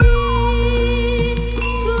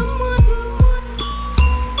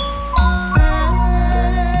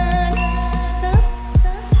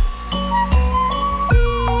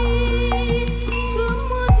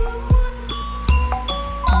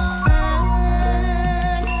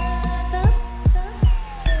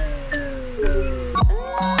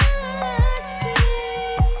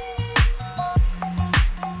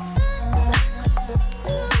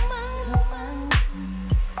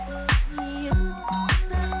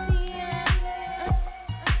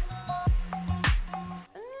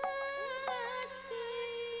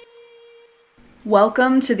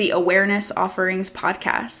Welcome to the Awareness Offerings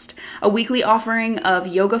podcast, a weekly offering of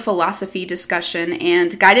yoga philosophy discussion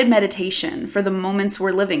and guided meditation for the moments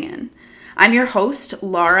we're living in. I'm your host,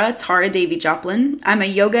 Laura Tara Davy Joplin. I'm a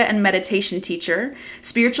yoga and meditation teacher,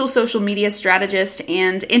 spiritual social media strategist,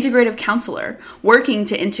 and integrative counselor, working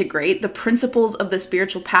to integrate the principles of the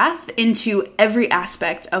spiritual path into every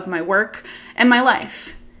aspect of my work and my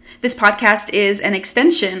life. This podcast is an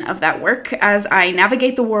extension of that work as I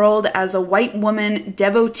navigate the world as a white woman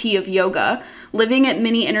devotee of yoga, living at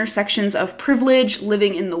many intersections of privilege,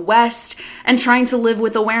 living in the West, and trying to live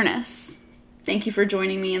with awareness. Thank you for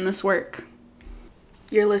joining me in this work.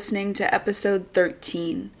 You're listening to episode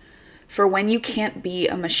 13, For When You Can't Be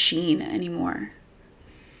a Machine Anymore.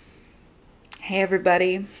 Hey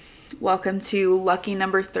everybody. Welcome to lucky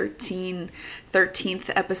number 13, 13th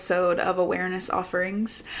episode of Awareness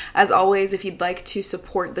Offerings. As always, if you'd like to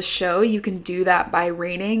support the show, you can do that by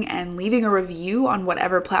rating and leaving a review on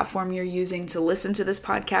whatever platform you're using to listen to this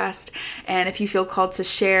podcast. And if you feel called to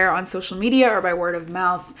share on social media or by word of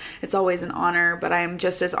mouth, it's always an honor, but I am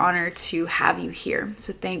just as honored to have you here.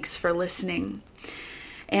 So thanks for listening.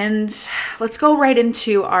 And let's go right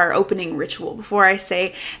into our opening ritual before I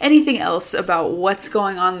say anything else about what's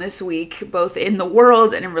going on this week, both in the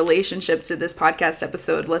world and in relationship to this podcast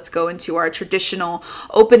episode. Let's go into our traditional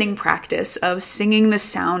opening practice of singing the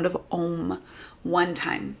sound of Om one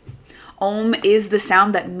time. Om is the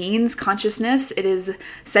sound that means consciousness. It is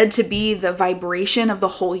said to be the vibration of the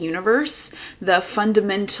whole universe, the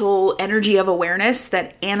fundamental energy of awareness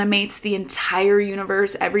that animates the entire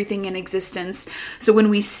universe, everything in existence. So when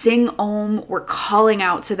we sing Om, we're calling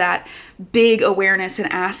out to that big awareness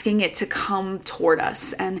and asking it to come toward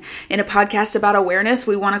us. And in a podcast about awareness,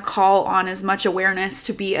 we want to call on as much awareness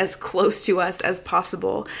to be as close to us as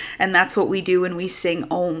possible. And that's what we do when we sing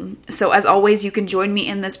Om. So as always, you can join me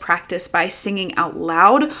in this practice by singing out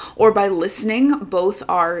loud or by listening. Both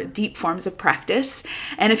are deep forms of practice.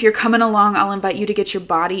 And if you're coming along, I'll invite you to get your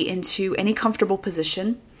body into any comfortable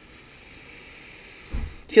position.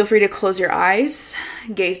 Feel free to close your eyes,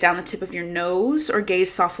 gaze down the tip of your nose, or gaze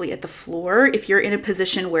softly at the floor. If you're in a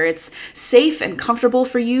position where it's safe and comfortable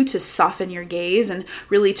for you to soften your gaze and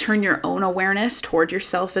really turn your own awareness toward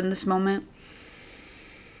yourself in this moment.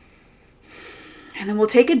 And then we'll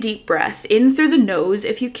take a deep breath in through the nose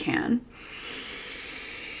if you can.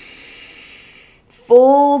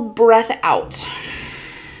 Full breath out.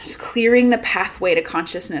 Just clearing the pathway to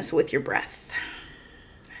consciousness with your breath.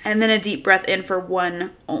 And then a deep breath in for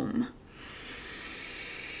one Om.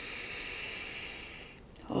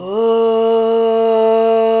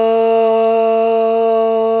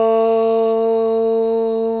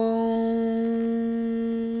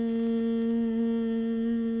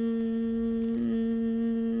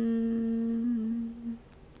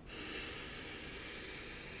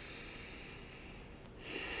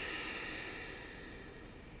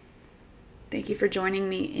 Thank you for joining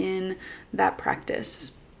me in that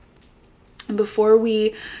practice. And before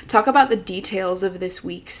we talk about the details of this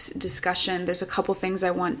week's discussion, there's a couple things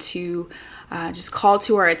I want to just call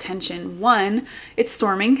to our attention. One, it's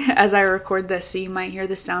storming as I record this, so you might hear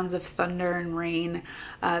the sounds of thunder and rain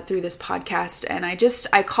through this podcast. And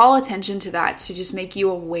I call attention to that to just make you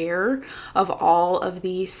aware of all of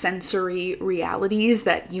the sensory realities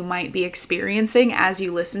that you might be experiencing as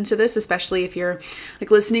you listen to this, especially if you're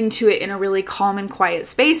like listening to it in a really calm and quiet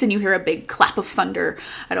space and you hear a big clap of thunder.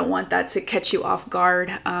 I don't want that to catch you off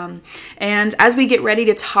guard. And as we get ready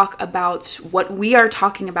to talk about what we are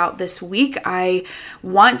talking about this week, I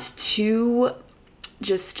want to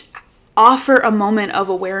just offer a moment of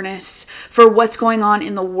awareness for what's going on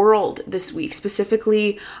in the world this week,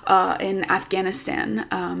 specifically in Afghanistan.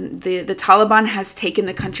 The Taliban has taken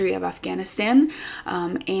the country of Afghanistan,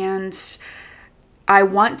 and I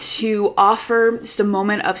want to offer just a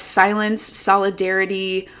moment of silence,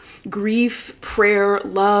 solidarity, grief, prayer,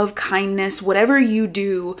 love, kindness, whatever you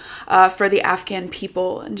do for the Afghan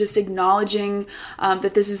people, and just acknowledging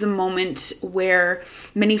that this is a moment where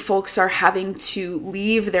many folks are having to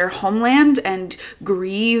leave their homeland and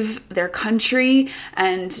grieve their country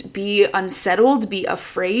and be unsettled, be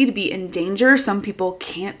afraid, be in danger. Some people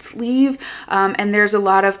can't leave, and there's a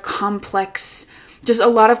lot of complexity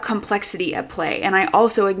at play. And I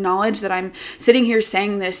also acknowledge that I'm sitting here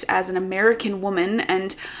saying this as an American woman,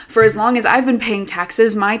 and for as long as I've been paying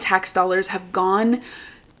taxes, my tax dollars have gone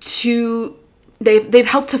to They've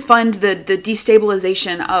helped to fund the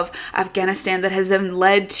destabilization of Afghanistan that has then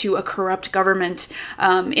led to a corrupt government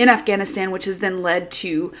in Afghanistan, which has then led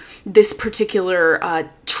to this particular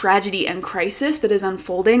tragedy and crisis that is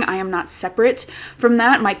unfolding. I am not separate from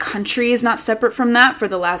that. My country is not separate from that. For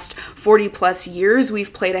the last 40 plus years,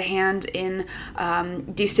 we've played a hand in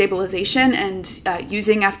destabilization and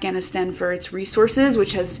using Afghanistan for its resources,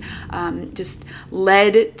 which has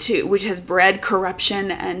which has bred corruption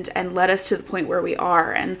and led us to the point where we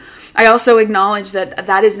are. And I also acknowledge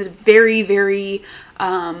that is a very, very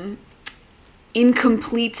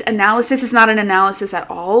incomplete analysis. It's not an analysis at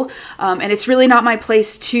all, and it's really not my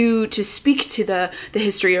place to speak to the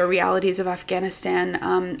history or realities of Afghanistan,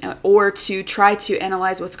 or to try to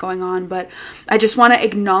analyze what's going on. But I just want to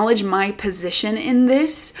acknowledge my position in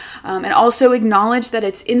this, and also acknowledge that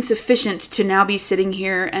it's insufficient to now be sitting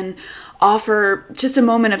here and offer just a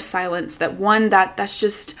moment of silence. That's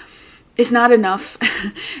just, it's not enough.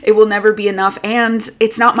 It will never be enough. And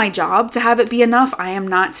it's not my job to have it be enough. I am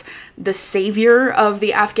not the savior of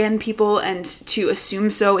the Afghan people, and to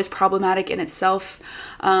assume so is problematic in itself.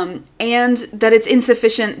 And that it's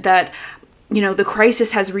insufficient that, the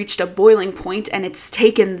crisis has reached a boiling point, and it's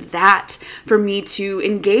taken that for me to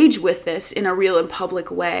engage with this in a real and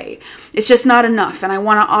public way. It's just not enough. And I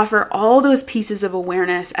want to offer all those pieces of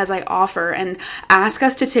awareness as I offer, and ask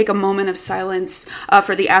us to take a moment of silence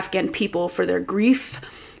for the Afghan people, for their grief,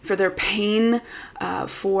 for their pain,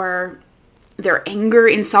 for their anger,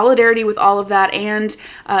 in solidarity with all of that, and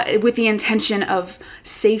with the intention of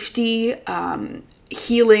safety,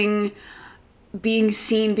 healing, being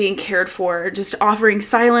seen, being cared for, just offering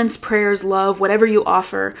silence, prayers, love, whatever you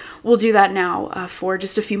offer. We'll do that now for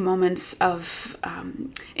just a few moments of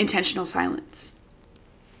intentional silence.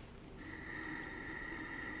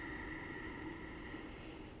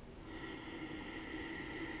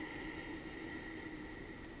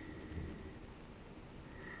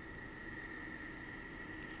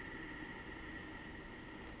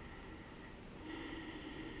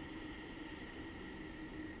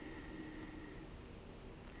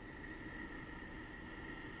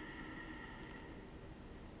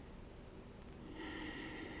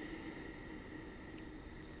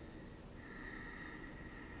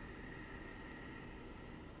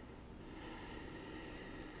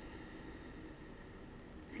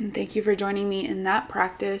 And thank you for joining me in that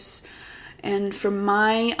practice. And from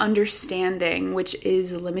my understanding, which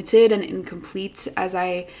is limited and incomplete, as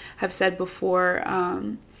I have said before,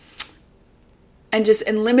 and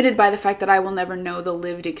limited by the fact that I will never know the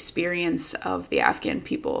lived experience of the Afghan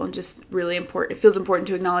people, and just really important. It feels important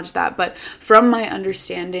to acknowledge that. But from my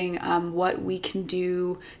understanding, what we can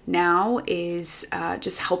do now is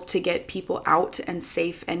just help to get people out and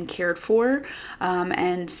safe and cared for.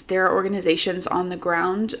 And there are organizations on the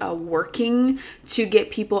ground working to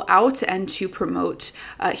get people out and to promote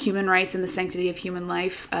human rights and the sanctity of human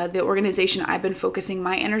life. The organization I've been focusing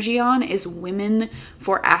my energy on is Women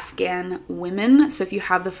for Afghan Women. So if you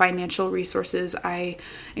have the financial resources, I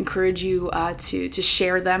encourage you to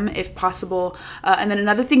share them if possible. And then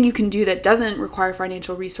another thing you can do that doesn't require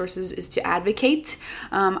financial resources is to advocate.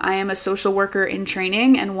 I am a social worker in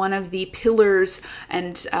training, and one of the pillars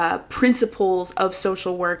and principles of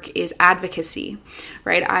social work is advocacy,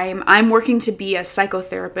 right? I'm working to be a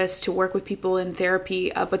psychotherapist, to work with people in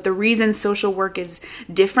therapy, but the reason social work is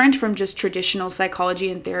different from just traditional psychology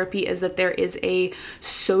and therapy is that there is a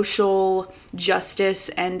social justice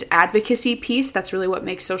and advocacy piece. That's really what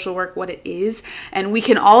makes social work what it is. And we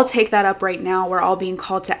can all take that up right now. We're all being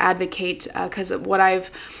called to advocate, because what I've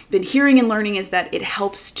been hearing and learning is that it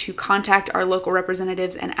helps to contact our local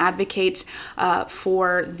representatives and advocate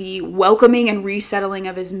for the welcoming and resettling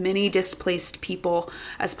of as many displaced people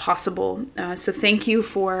as possible. So thank you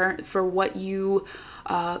for what you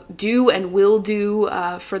do and will do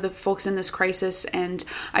for the folks in this crisis. And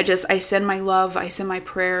I send my love, I send my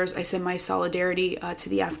prayers, I send my solidarity to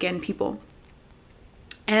the Afghan people.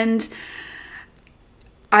 And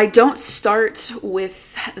I don't start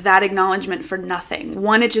with that acknowledgement for nothing.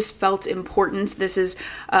 One, it just felt important. This is,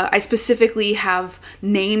 I specifically have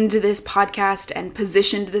named this podcast and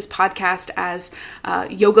positioned this podcast as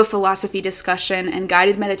yoga philosophy discussion and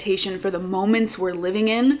guided meditation for the moments we're living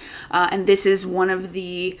in. And this is one of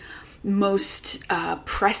the most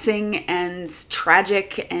pressing and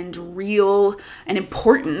tragic and real and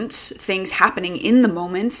important things happening in the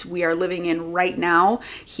moments we are living in right now,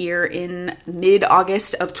 here in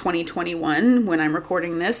mid-August of 2021 when I'm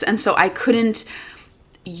recording this. And so I couldn't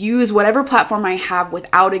use whatever platform I have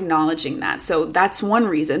without acknowledging that. So that's one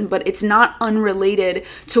reason, but it's not unrelated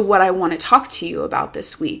to what I want to talk to you about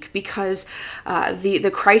this week, because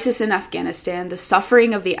the crisis in Afghanistan, the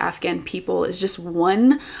suffering of the Afghan people is just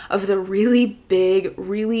one of the really big,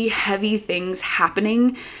 really heavy things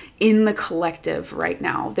happening in the collective right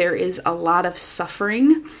now. There is a lot of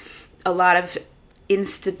suffering, a lot of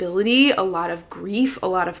instability, a lot of grief, a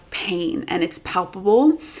lot of pain, and it's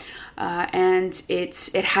palpable. And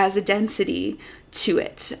it has a density to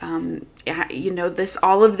it.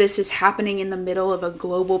 All of this is happening in the middle of a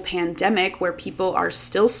global pandemic where people are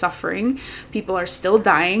still suffering, people are still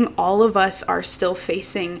dying, all of us are still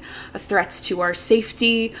facing threats to our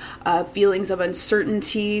safety, feelings of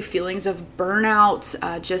uncertainty, feelings of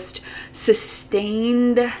burnout, just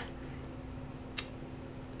sustained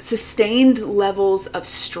levels of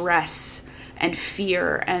stress and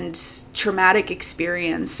fear and traumatic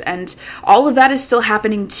experience. And all of that is still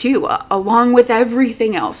happening too, along with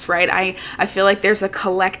everything else, right? I feel like there's a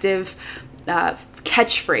collective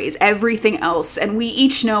catchphrase, everything else. And we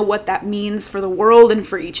each know what that means for the world and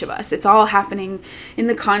for each of us. It's all happening in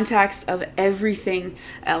the context of everything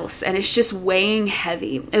else. And it's just weighing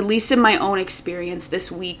heavy, at least in my own experience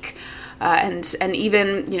this week. And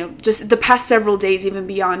even, just the past several days, even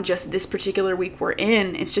beyond just this particular week we're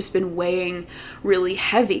in, it's just been weighing really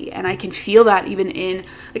heavy. And I can feel that even in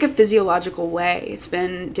like a physiological way. It's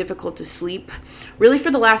been difficult to sleep really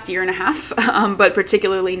for the last year and a half, but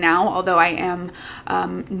particularly now, although I am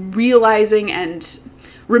realizing and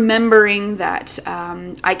remembering that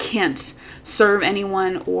I can't serve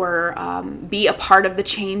anyone or be a part of the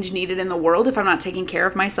change needed in the world if I'm not taking care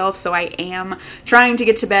of myself. So I am trying to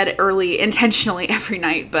get to bed early intentionally every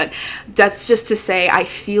night, but that's just to say I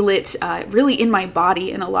feel it really in my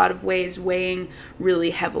body in a lot of ways, weighing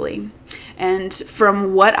really heavily. And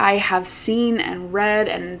from what I have seen and read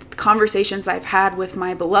and conversations I've had with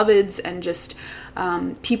my beloveds and just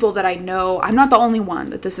people that I know, I'm not the only one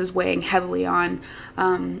that this is weighing heavily on.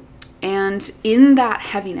 And in that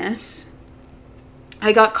heaviness,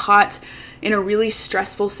 I got caught in a really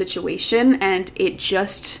stressful situation, and it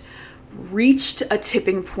just reached a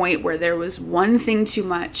tipping point where there was one thing too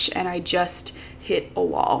much and I just hit a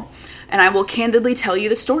wall. And I will candidly tell you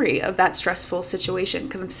the story of that stressful situation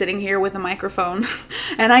because I'm sitting here with a microphone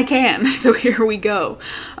and I can. So here we go.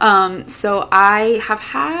 So I have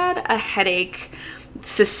had a headache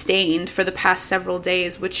sustained for the past several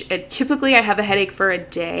days, which typically I have a headache for a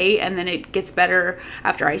day and then it gets better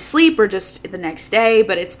after I sleep or just the next day,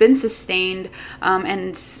 but it's been sustained.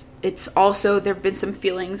 And it's also, there have been some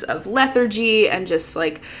feelings of lethargy and just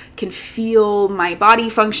like can feel my body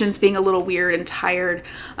functions being a little weird and tired.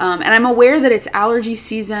 And I'm aware that it's allergy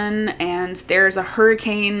season and there's a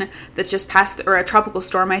hurricane that just passed, or a tropical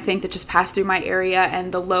storm, I think, that just passed through my area,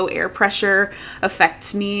 and the low air pressure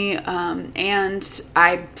affects me. And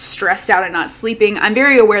I'm stressed out and not sleeping. I'm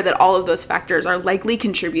very aware that all of those factors are likely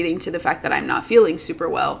contributing to the fact that I'm not feeling super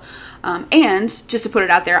well. And just to put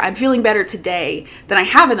it out there, I'm feeling better today than I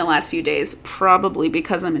have in the last few days, probably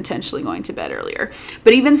because I'm intentionally going to bed earlier.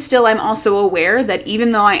 But even still, I'm also aware that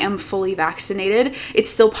even though I am fully vaccinated, it's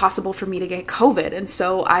still possible for me to get COVID. And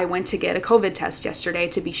so I went to get a COVID test yesterday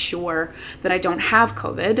to be sure that I don't have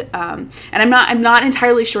COVID. And I'm not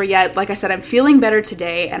entirely sure yet. Like I said, I'm feeling better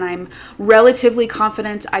today and I'm relatively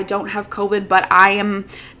confident I don't have COVID, but I am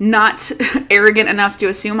not arrogant enough to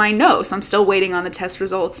assume I know. So I'm still waiting on the test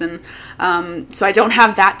results, and so I don't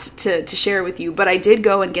have that to share with you, but I did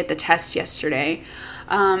go and get the test yesterday.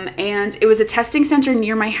 And it was a testing center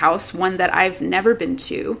near my house, one that I've never been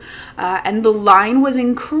to. And the line was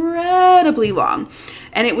incredibly long.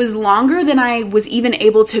 And it was longer than I was even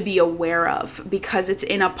able to be aware of because it's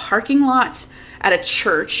in a parking lot at a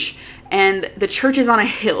church. And the church is on a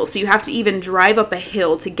hill, so you have to even drive up a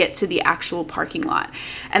hill to get to the actual parking lot.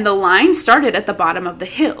 And the line started at the bottom of the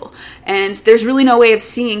hill. And there's really no way of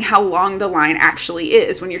seeing how long the line actually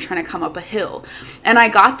is when you're trying to come up a hill. And I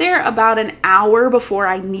got there about an hour before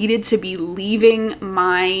I needed to be leaving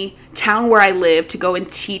my town where I live to go and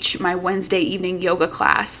teach my Wednesday evening yoga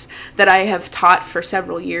class that I have taught for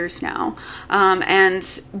several years now.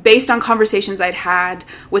 And based on conversations I'd had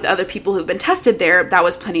with other people who've been tested there, that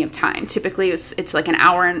was plenty of time. Typically it's like an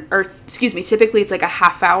hour typically it's like a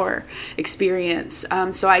half hour experience.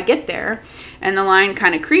 So I get there and the line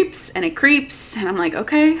kind of creeps and it creeps and I'm like,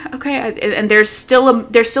 okay. And there's still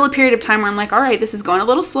a period of time where I'm like, all right, this is going a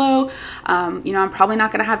little slow. I'm probably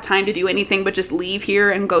not going to have time to do anything but just leave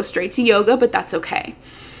here and go straight to yoga, but that's okay.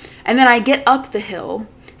 And then I get up the hill,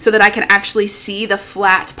 so that I can actually see the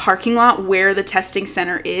flat parking lot where the testing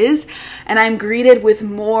center is. And I'm greeted with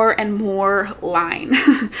more and more line,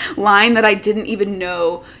 line that I didn't even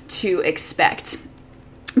know to expect.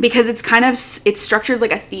 Because it's structured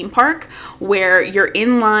like a theme park where you're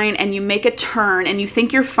in line and you make a turn and you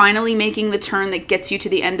think you're finally making the turn that gets you to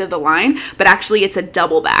the end of the line, but actually it's a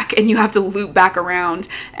double back and you have to loop back around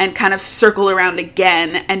and kind of circle around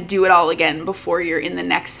again and do it all again before you're in the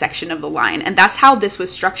next section of the line. And that's how this was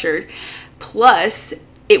structured. Plus,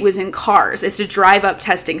 it was in cars. It's a drive-up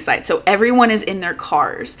testing site. So everyone is in their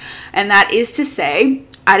cars. And that is to say,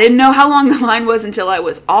 I didn't know how long the line was until I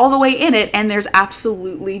was all the way in it, and there's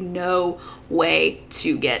absolutely no way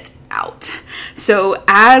to get out. So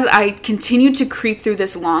as I continued to creep through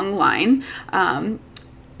this long line,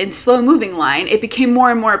 in slow-moving line, it became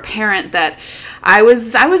more and more apparent that I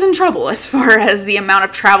was in trouble as far as the amount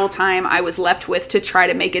of travel time I was left with to try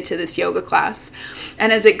to make it to this yoga class.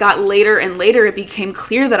 And as it got later and later, it became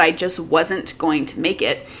clear that I just wasn't going to make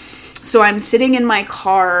it. So I'm sitting in my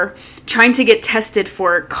car trying to get tested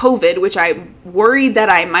for COVID, which I'm worried that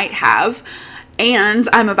I might have. And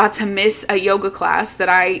I'm about to miss a yoga class that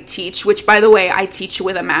I teach, which, by the way, I teach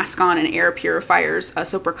with a mask on and air purifiers,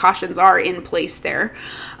 so precautions are in place there.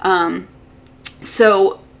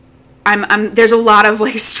 So there's a lot of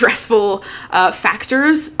like stressful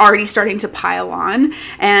factors already starting to pile on.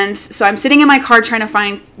 And so I'm sitting in my car trying to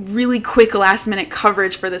find really quick last minute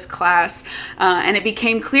coverage for this class. And it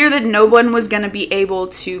became clear that no one was going to be able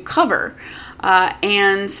to cover.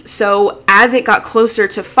 And so as it got closer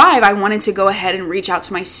to 5, I wanted to go ahead and reach out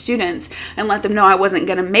to my students and let them know I wasn't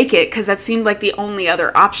going to make it, because that seemed like the only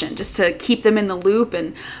other option, just to keep them in the loop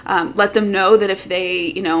and let them know that if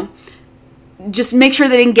they, just make sure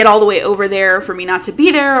they didn't get all the way over there for me not to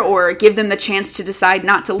be there, or give them the chance to decide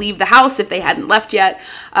not to leave the house if they hadn't left yet.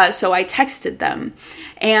 So I texted them.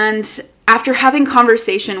 And after having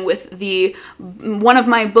conversation with one of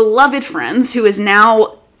my beloved friends, who is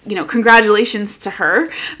now, congratulations to her,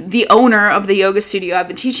 the owner of the yoga studio I've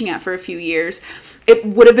been teaching at for a few years, it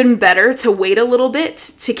would have been better to wait a little bit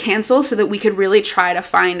to cancel so that we could really try to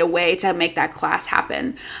find a way to make that class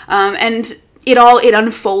happen. And it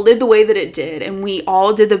unfolded the way that it did, and we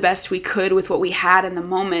all did the best we could with what we had in the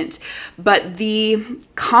moment. But the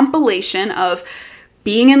compilation of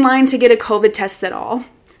being in line to get a COVID test at all,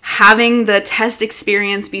 having the test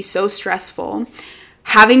experience be so stressful,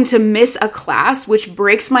 having to miss a class, which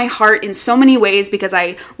breaks my heart in so many ways because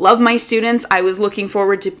I love my students. I was looking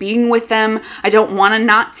forward to being with them. I don't want to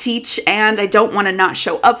not teach, and I don't want to not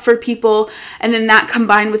show up for people. And then that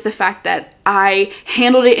combined with the fact that I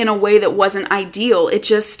handled it in a way that wasn't ideal, it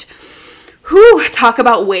just, talk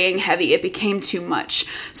about weighing heavy. It became too much.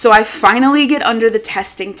 So I finally get under the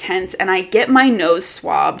testing tent and I get my nose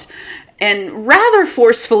swabbed. And rather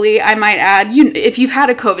forcefully, I might add, if you've had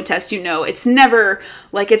a COVID test, it's never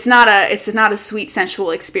like, it's not a sweet,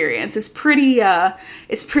 sensual experience. It's pretty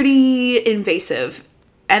invasive.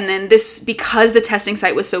 And then because the testing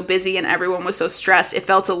site was so busy and everyone was so stressed, it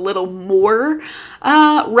felt a little more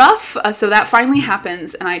rough. So that finally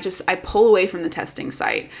happens, and I pull away from the testing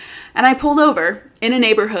site, and I pulled over in a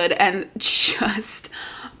neighborhood and just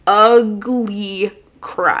ugly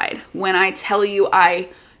cried. When I tell you,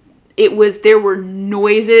 there were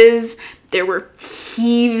noises, there were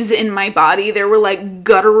heaves in my body, there were like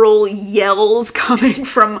guttural yells coming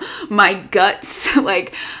from my guts.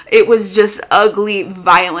 Like, it was just ugly,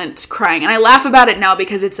 violent crying. And I laugh about it now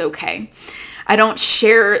because it's okay. I don't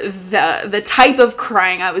share the type of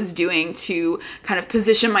crying I was doing to kind of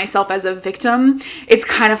position myself as a victim. It's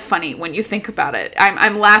kind of funny when you think about it.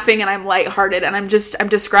 I'm laughing and I'm lighthearted, and I'm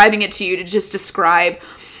describing it to you to just describe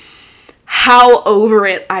how over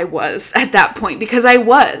it I was at that point, because it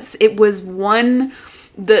was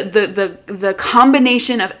the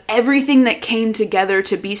combination of everything that came together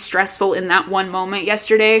to be stressful in that one moment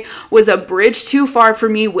yesterday was a bridge too far for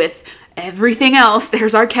me with everything else.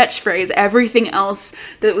 There's our catchphrase, everything else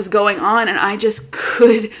that was going on, and I just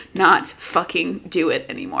could not fucking do it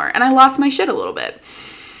anymore. And I lost my shit a little bit.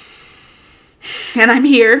 And I'm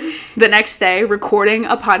here the next day recording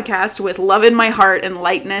a podcast with love in my heart and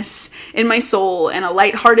lightness in my soul and a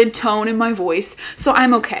lighthearted tone in my voice. So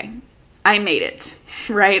I'm okay. I made it,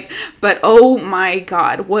 right? But oh my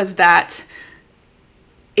God, it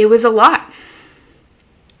was a lot.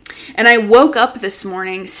 And I woke up this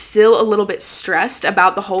morning still a little bit stressed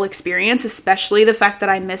about the whole experience, especially the fact that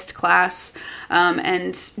I missed class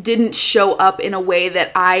and didn't show up in a way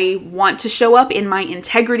that I want to show up in my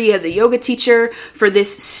integrity as a yoga teacher for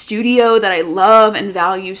this studio that I love and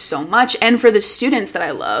value so much, and for the students that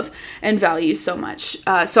I love and value so much.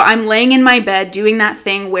 So I'm laying in my bed doing that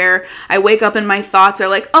thing where I wake up and my thoughts are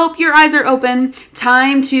like, oh, your eyes are open.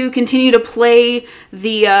 Time to continue to play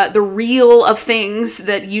the reel of things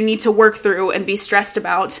that you need to work through and be stressed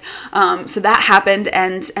about. So that happened,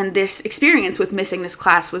 and this experience with missing this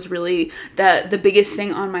class was really the biggest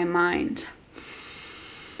thing on my mind.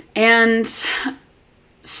 And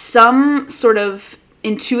some sort of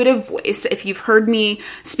intuitive voice, if you've heard me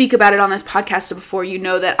speak about it on this podcast before, you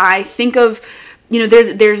know that I think of,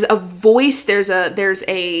 there's a voice, there's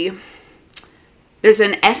an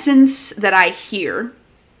essence that I hear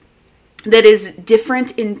that is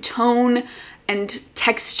different in tone and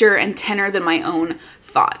texture and tenor than my own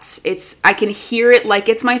thoughts. I can hear it like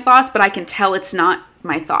it's my thoughts, but I can tell it's not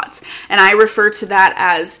my thoughts. And I refer to that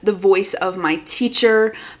as the voice of my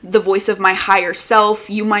teacher, the voice of my higher self.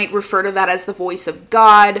 You might refer to that as the voice of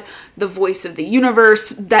God, the voice of the universe,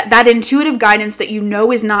 that intuitive guidance that you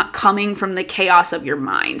know is not coming from the chaos of your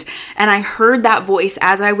mind. And I heard that voice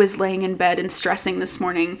as I was laying in bed and stressing this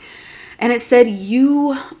morning. And it said,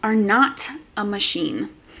 you are not a machine.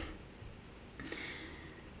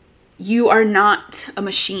 You are not a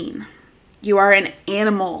machine. You are an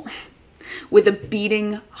animal with a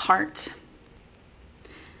beating heart.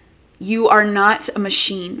 You are not a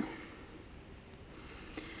machine.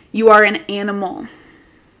 You are an animal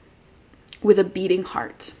with a beating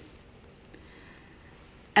heart.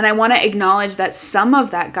 And I want to acknowledge that some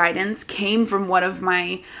of that guidance came from one of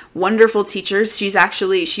my wonderful teachers. She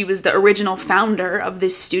was the original founder of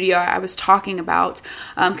this studio I was talking about,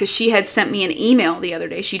 because she had sent me an email the other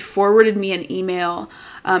day. She'd forwarded me an email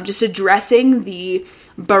just addressing the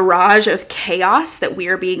barrage of chaos that we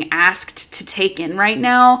are being asked to take in right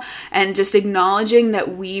now, and just acknowledging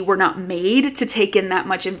that we were not made to take in that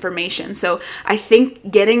much information. So I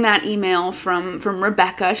think getting that email from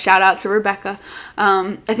Rebecca, shout out to Rebecca,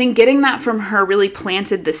 I think getting that from her really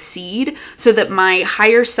planted the seed so that my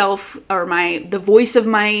higher self, or the voice of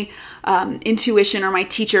my intuition, or my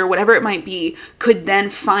teacher, whatever it might be, could then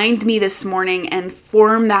find me this morning and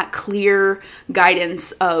form that clear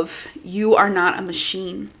guidance of, you are not a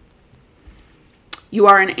machine. You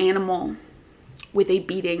are an animal with a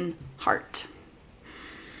beating heart.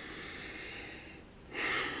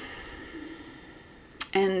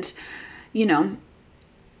 And,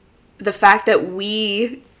 the fact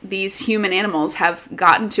that these human animals have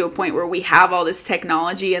gotten to a point where we have all this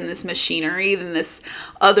technology and this machinery and this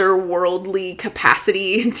otherworldly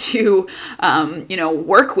capacity to,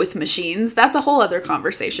 work with machines, that's a whole other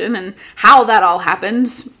conversation. And how that all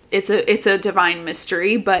happens, it's a divine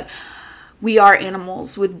mystery, but we are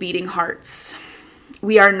animals with beating hearts.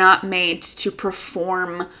 We are not made to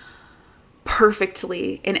perform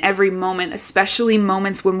perfectly in every moment, especially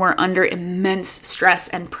moments when we're under immense stress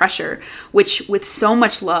and pressure, which with so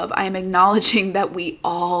much love, I am acknowledging that we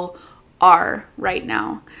all are right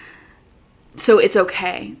now. So it's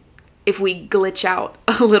okay if we glitch out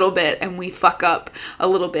a little bit and we fuck up a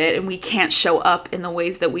little bit and we can't show up in the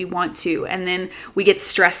ways that we want to. And then we get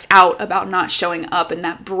stressed out about not showing up and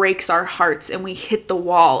that breaks our hearts and we hit the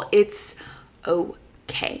wall. It's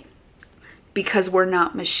okay, because we're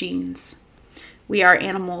not machines. We are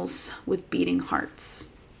animals with beating hearts.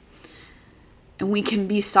 And we can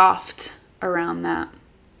be soft around that.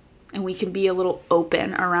 And we can be a little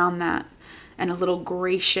open around that. And a little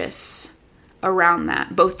gracious around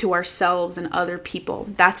that, both to ourselves and other people.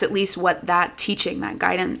 That's at least what that teaching, that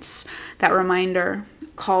guidance, that reminder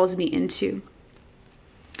calls me into.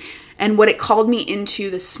 And what it called me into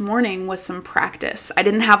this morning was some practice. I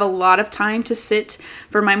didn't have a lot of time to sit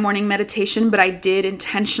for my morning meditation, but I did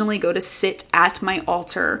intentionally go to sit at my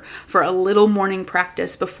altar for a little morning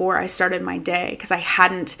practice before I started my day, because I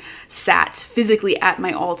hadn't sat physically at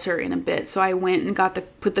my altar in a bit. So I went and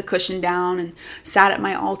put the cushion down and sat at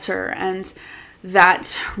my altar, and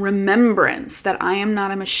that remembrance that I am not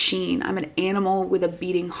a machine, I'm an animal with a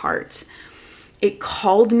beating heart. It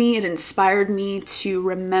called me, it inspired me to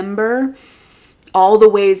remember all the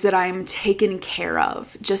ways that I'm taken care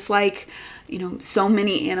of, just like, so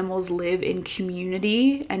many animals live in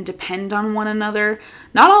community and depend on one another.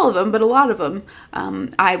 Not all of them, but a lot of them.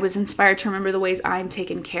 I was inspired to remember the ways I'm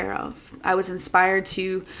taken care of. I was inspired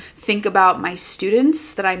to think about my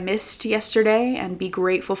students that I missed yesterday and be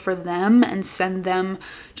grateful for them and send them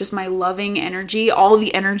just my loving energy, all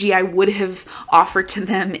the energy I would have offered to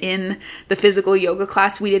them in the physical yoga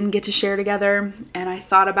class we didn't get to share together. And I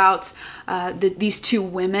thought about these two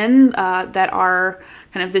women that are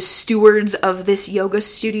kind of the stewards of this yoga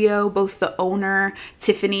studio, both the owner,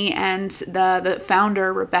 Tiffany, and the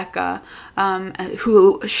founder, Rebecca,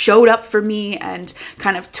 who showed up for me and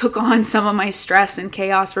kind of took on some of my stress and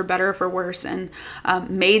chaos, for better or for worse, and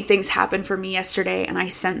made things happen for me yesterday. And I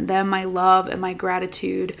sent them my love and my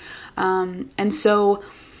gratitude. And so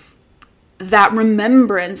that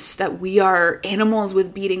remembrance that we are animals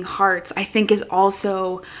with beating hearts, I think, is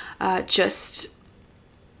also just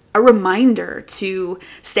a reminder to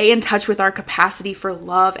stay in touch with our capacity for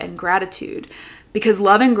love and gratitude, because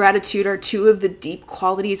love and gratitude are two of the deep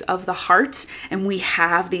qualities of the heart, and we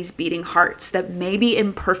have these beating hearts that may be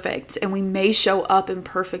imperfect and we may show up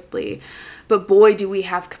imperfectly, but boy, do we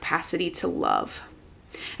have capacity to love.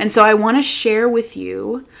 And so I want to share with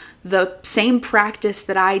you the same practice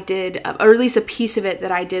that I did, or at least a piece of it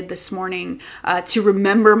that I did this morning, to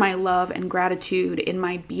remember my love and gratitude in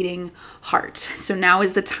my beating heart. So now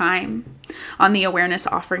is the time on the Awareness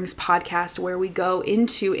Offerings podcast where we go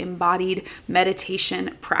into embodied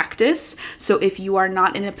meditation practice. So if you are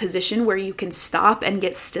not in a position where you can stop and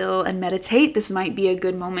get still and meditate, this might be a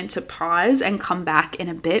good moment to pause and come back in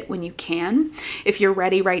a bit when you can. If you're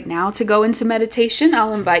ready right now to go into meditation,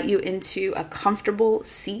 I'll invite you into a comfortable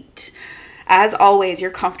seat. As always,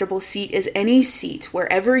 your comfortable seat is any seat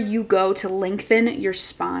wherever you go to lengthen your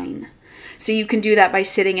spine. So you can do that by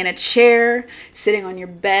sitting in a chair, sitting on your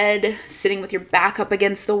bed, sitting with your back up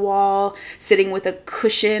against the wall, sitting with a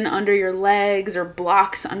cushion under your legs or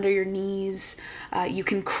blocks under your knees. You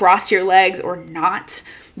can cross your legs or not.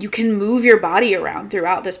 You can move your body around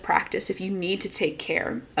throughout this practice if you need to take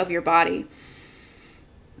care of your body.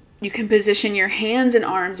 You can position your hands and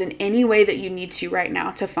arms in any way that you need to right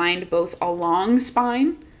now to find both a long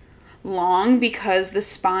spine. Long because the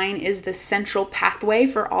spine is the central pathway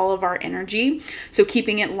for all of our energy. So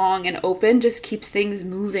keeping it long and open just keeps things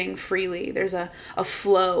moving freely. There's a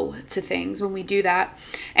flow to things when we do that.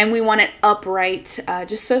 And we want it upright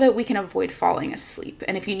just so that we can avoid falling asleep.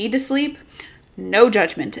 And if you need to sleep, no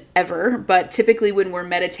judgment ever, but typically when we're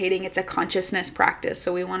meditating, it's a consciousness practice.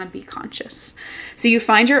 So we want to be conscious. So you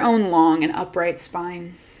find your own long and upright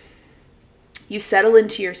spine. You settle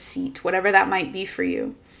into your seat, whatever that might be for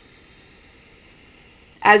you.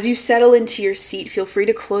 As you settle into your seat, feel free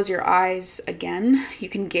to close your eyes again. You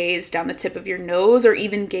can gaze down the tip of your nose or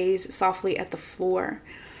even gaze softly at the floor.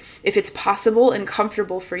 If it's possible and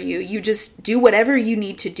comfortable for you, you just do whatever you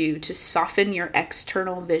need to do to soften your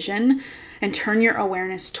external vision and turn your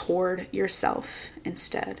awareness toward yourself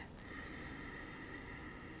instead.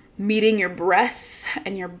 Meeting your breath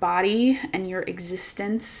and your body and your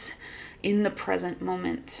existence in the present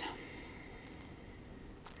moment.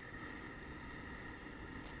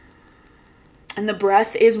 And the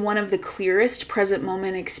breath is one of the clearest present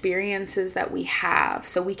moment experiences that we have.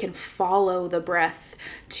 So we can follow the breath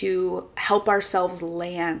to help ourselves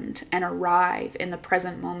land and arrive in the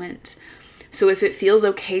present moment. So if it feels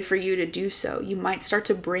okay for you to do so, you might start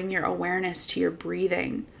to bring your awareness to your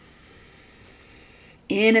breathing.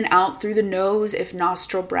 In and out through the nose if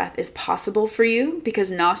nostril breath is possible for you, because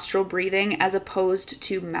nostril breathing, as opposed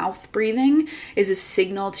to mouth breathing, is a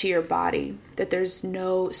signal to your body that there's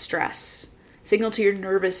no stress. Signal to your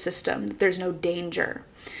nervous system that there's no danger,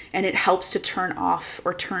 and it helps to turn off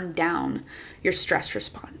or turn down your stress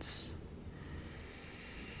response.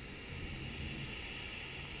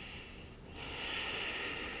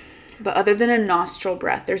 But other than a nostril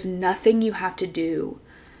breath, there's nothing you have to do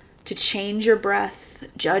to change your breath,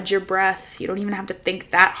 judge your breath. You don't even have to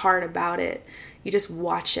think that hard about it. You just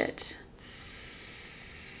watch it.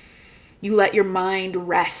 You let your mind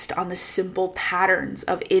rest on the simple patterns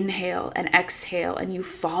of inhale and exhale, and you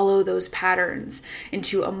follow those patterns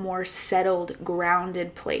into a more settled,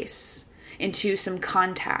 grounded place, into some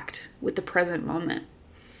contact with the present moment.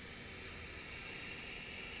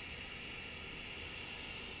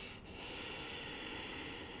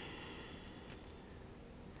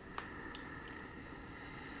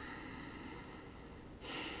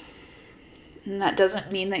 And that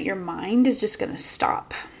doesn't mean that your mind is just going to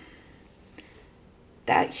stop.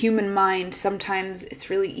 that human mind, sometimes it's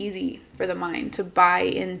really easy for the mind to buy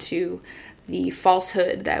into the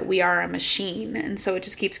falsehood that we are a machine. And so it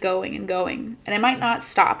just keeps going and going. And it might not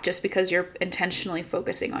stop just because you're intentionally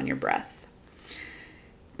focusing on your breath.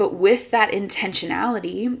 But with that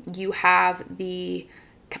intentionality, you have the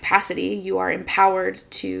capacity, you are empowered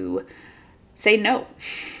to say no.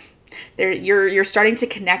 You're starting to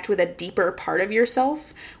connect with a deeper part of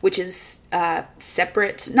yourself, which is not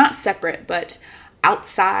separate, but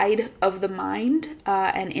outside of the mind.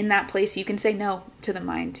 And in that place, you can say no to the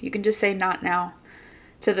mind. You can just say not now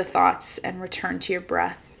to the thoughts and return to your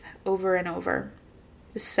breath over and over,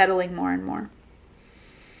 just settling more and more.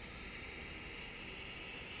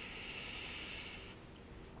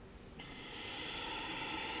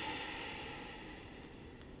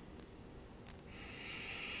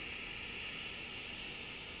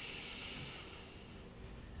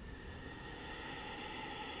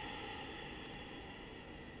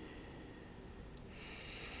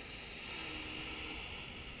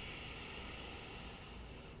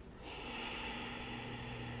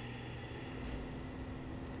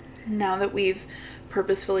 Now that we've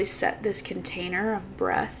purposefully set this container of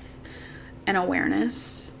breath and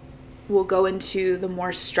awareness, we'll go into the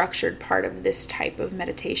more structured part of this type of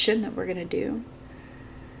meditation that we're going to do.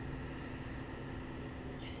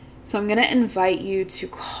 So I'm going to invite you to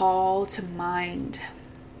call to mind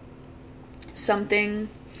something,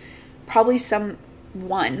 probably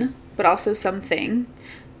someone, but also something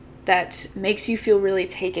that makes you feel really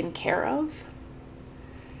taken care of,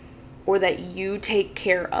 or that you take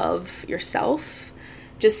care of yourself.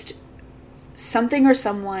 Just something or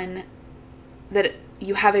someone that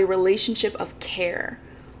you have a relationship of care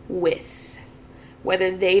with, whether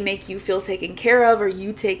they make you feel taken care of or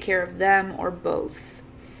you take care of them, or both.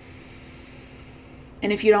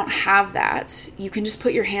 And if you don't have that, you can just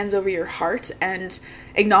put your hands over your heart and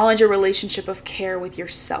acknowledge a relationship of care with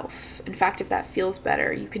yourself. In fact, if that feels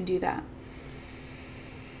better, you can do that.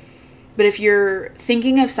 But if you're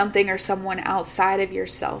thinking of something or someone outside of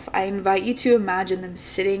yourself, I invite you to imagine them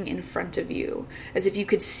sitting in front of you, as if you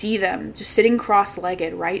could see them just sitting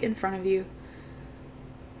cross-legged right in front of you. You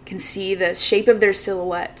can see the shape of their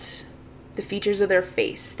silhouette, the features of their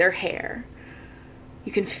face, their hair.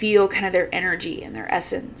 You can feel kind of their energy and their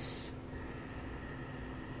essence.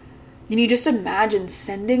 And you just imagine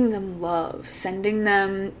sending them love, sending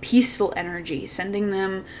them peaceful energy, sending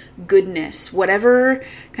them goodness, whatever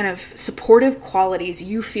kind of supportive qualities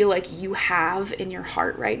you feel like you have in your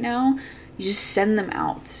heart right now, you just send them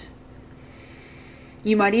out.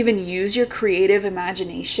 You might even use your creative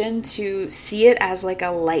imagination to see it as like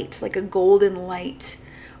a light, like a golden light,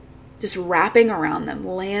 just wrapping around them,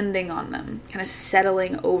 landing on them, kind of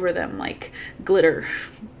settling over them like glitter.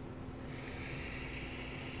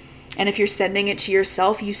 And if you're sending it to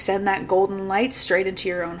yourself, you send that golden light straight into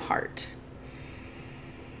your own heart.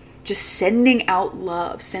 Just sending out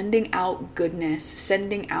love, sending out goodness,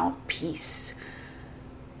 sending out peace.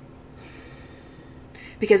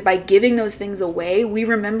 Because by giving those things away, we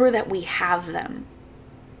remember that we have them.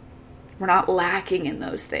 We're not lacking in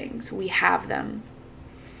those things. We have them.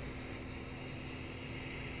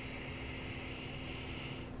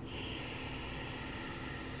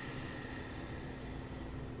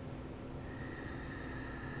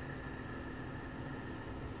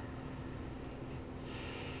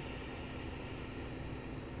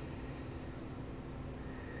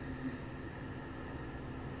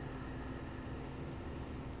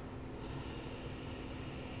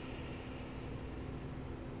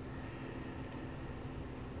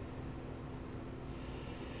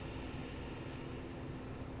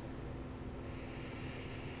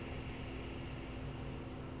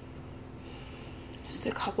 Just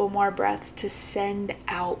a couple more breaths to send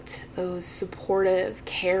out those supportive,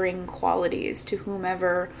 caring qualities to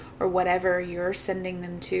whomever or whatever you're sending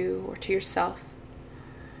them to, or to yourself.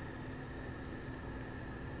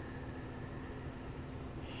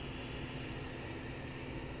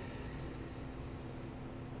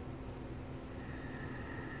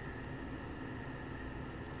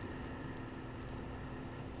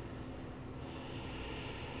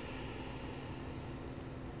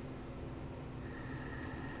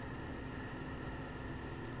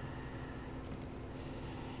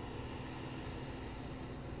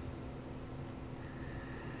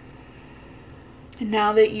 And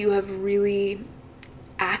now that you have really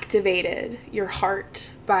activated your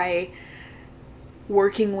heart by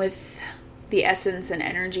working with the essence and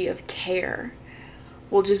energy of care,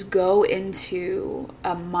 we'll just go into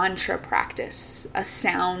a mantra practice, a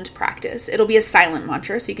sound practice. It'll be a silent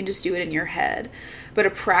mantra, so you can just do it in your head, but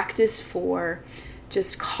a practice for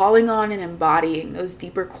just calling on and embodying those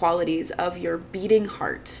deeper qualities of your beating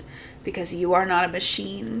heart, because you are not a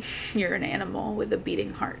machine. You're an animal with a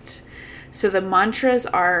beating heart. So the mantras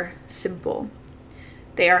are simple.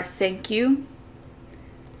 They are thank you,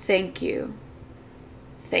 thank you,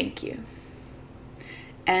 thank you.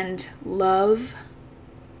 And love,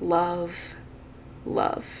 love,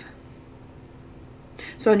 love.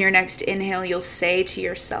 So on your next inhale, you'll say to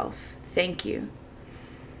yourself, thank you,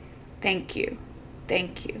 thank you,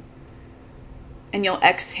 thank you. And you'll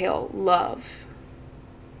exhale, love,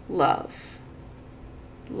 love,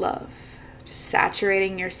 love. Just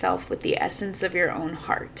saturating yourself with the essence of your own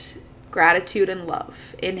heart. Gratitude and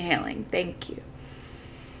love. Inhaling, thank you,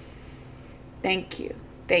 thank you,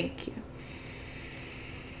 thank you.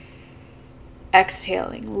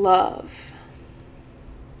 Exhaling, love,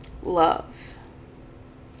 love,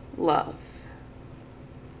 love.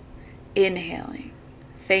 Inhaling,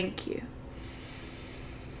 thank you,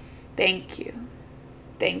 thank you,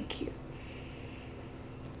 thank you.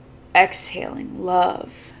 Exhaling,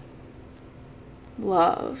 love,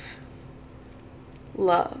 love,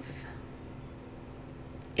 love.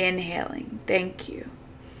 Inhaling, thank you,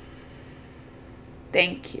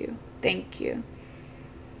 thank you, thank you.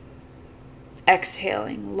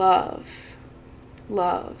 Exhaling, love,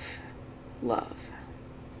 love, love.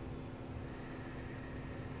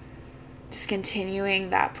 Just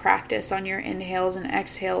continuing that practice on your inhales and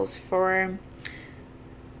exhales for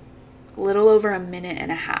a little over 1.5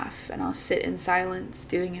 minutes, and I'll sit in silence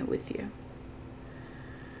doing it with you.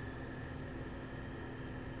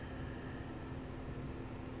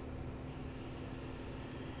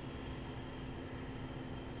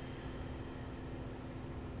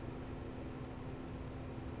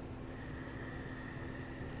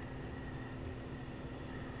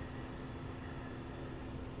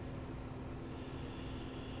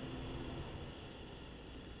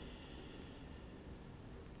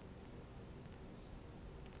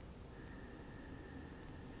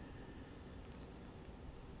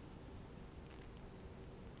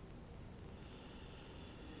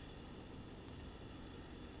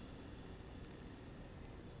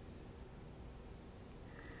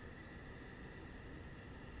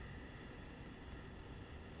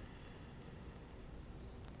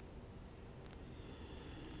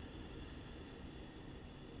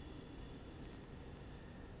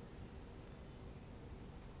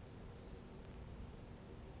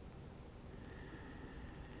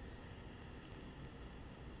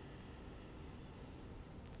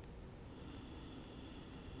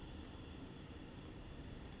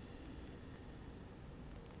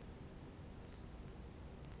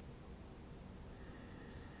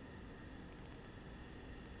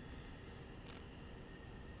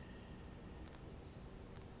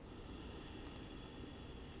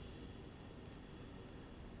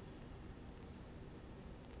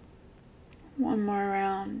 One more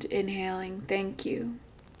round, inhaling, thank you,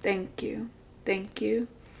 thank you, thank you.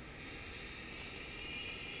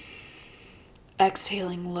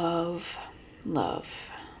 Exhaling, love,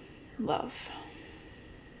 love, love.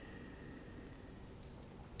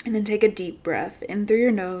 And then take a deep breath in through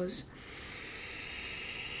your nose.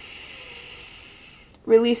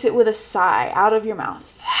 Release it with a sigh out of your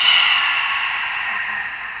mouth.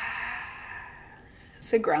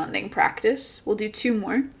 It's a grounding practice. We'll do 2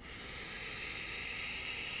 more.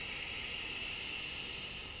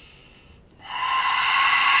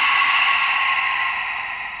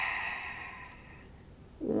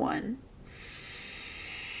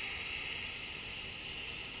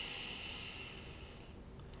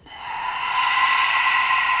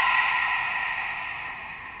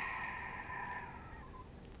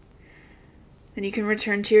 Then you can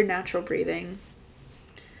return to your natural breathing.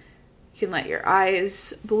 You can let your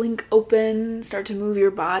eyes blink open, start to move your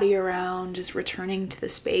body around, just returning to the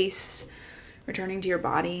space, returning to your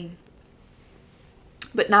body,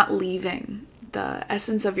 but not leaving the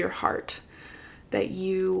essence of your heart that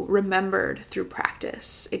you remembered through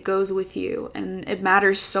practice. It goes with you, and it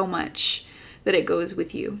matters so much that it goes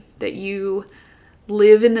with you, that you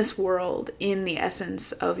live in this world in the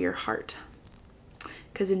essence of your heart.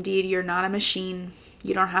 Because indeed, you're not a machine.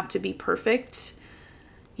 You don't have to be perfect.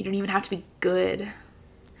 You don't even have to be good.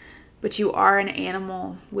 But you are an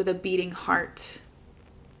animal with a beating heart.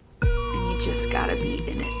 And you just gotta be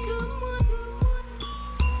in it.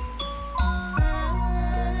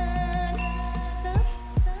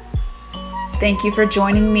 Thank you for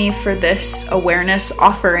joining me for this awareness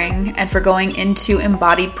offering and for going into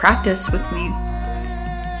embodied practice with me.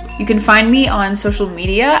 You can find me on social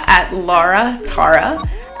media at Laura Tara,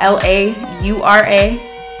 LauratAra,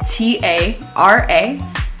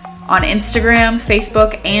 on Instagram,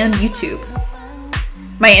 Facebook, and YouTube.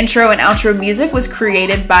 My intro and outro music was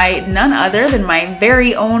created by none other than my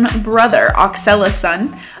very own brother,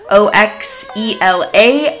 Oxelasun, Oxelasun,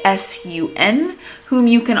 whom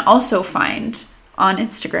you can also find on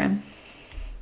Instagram.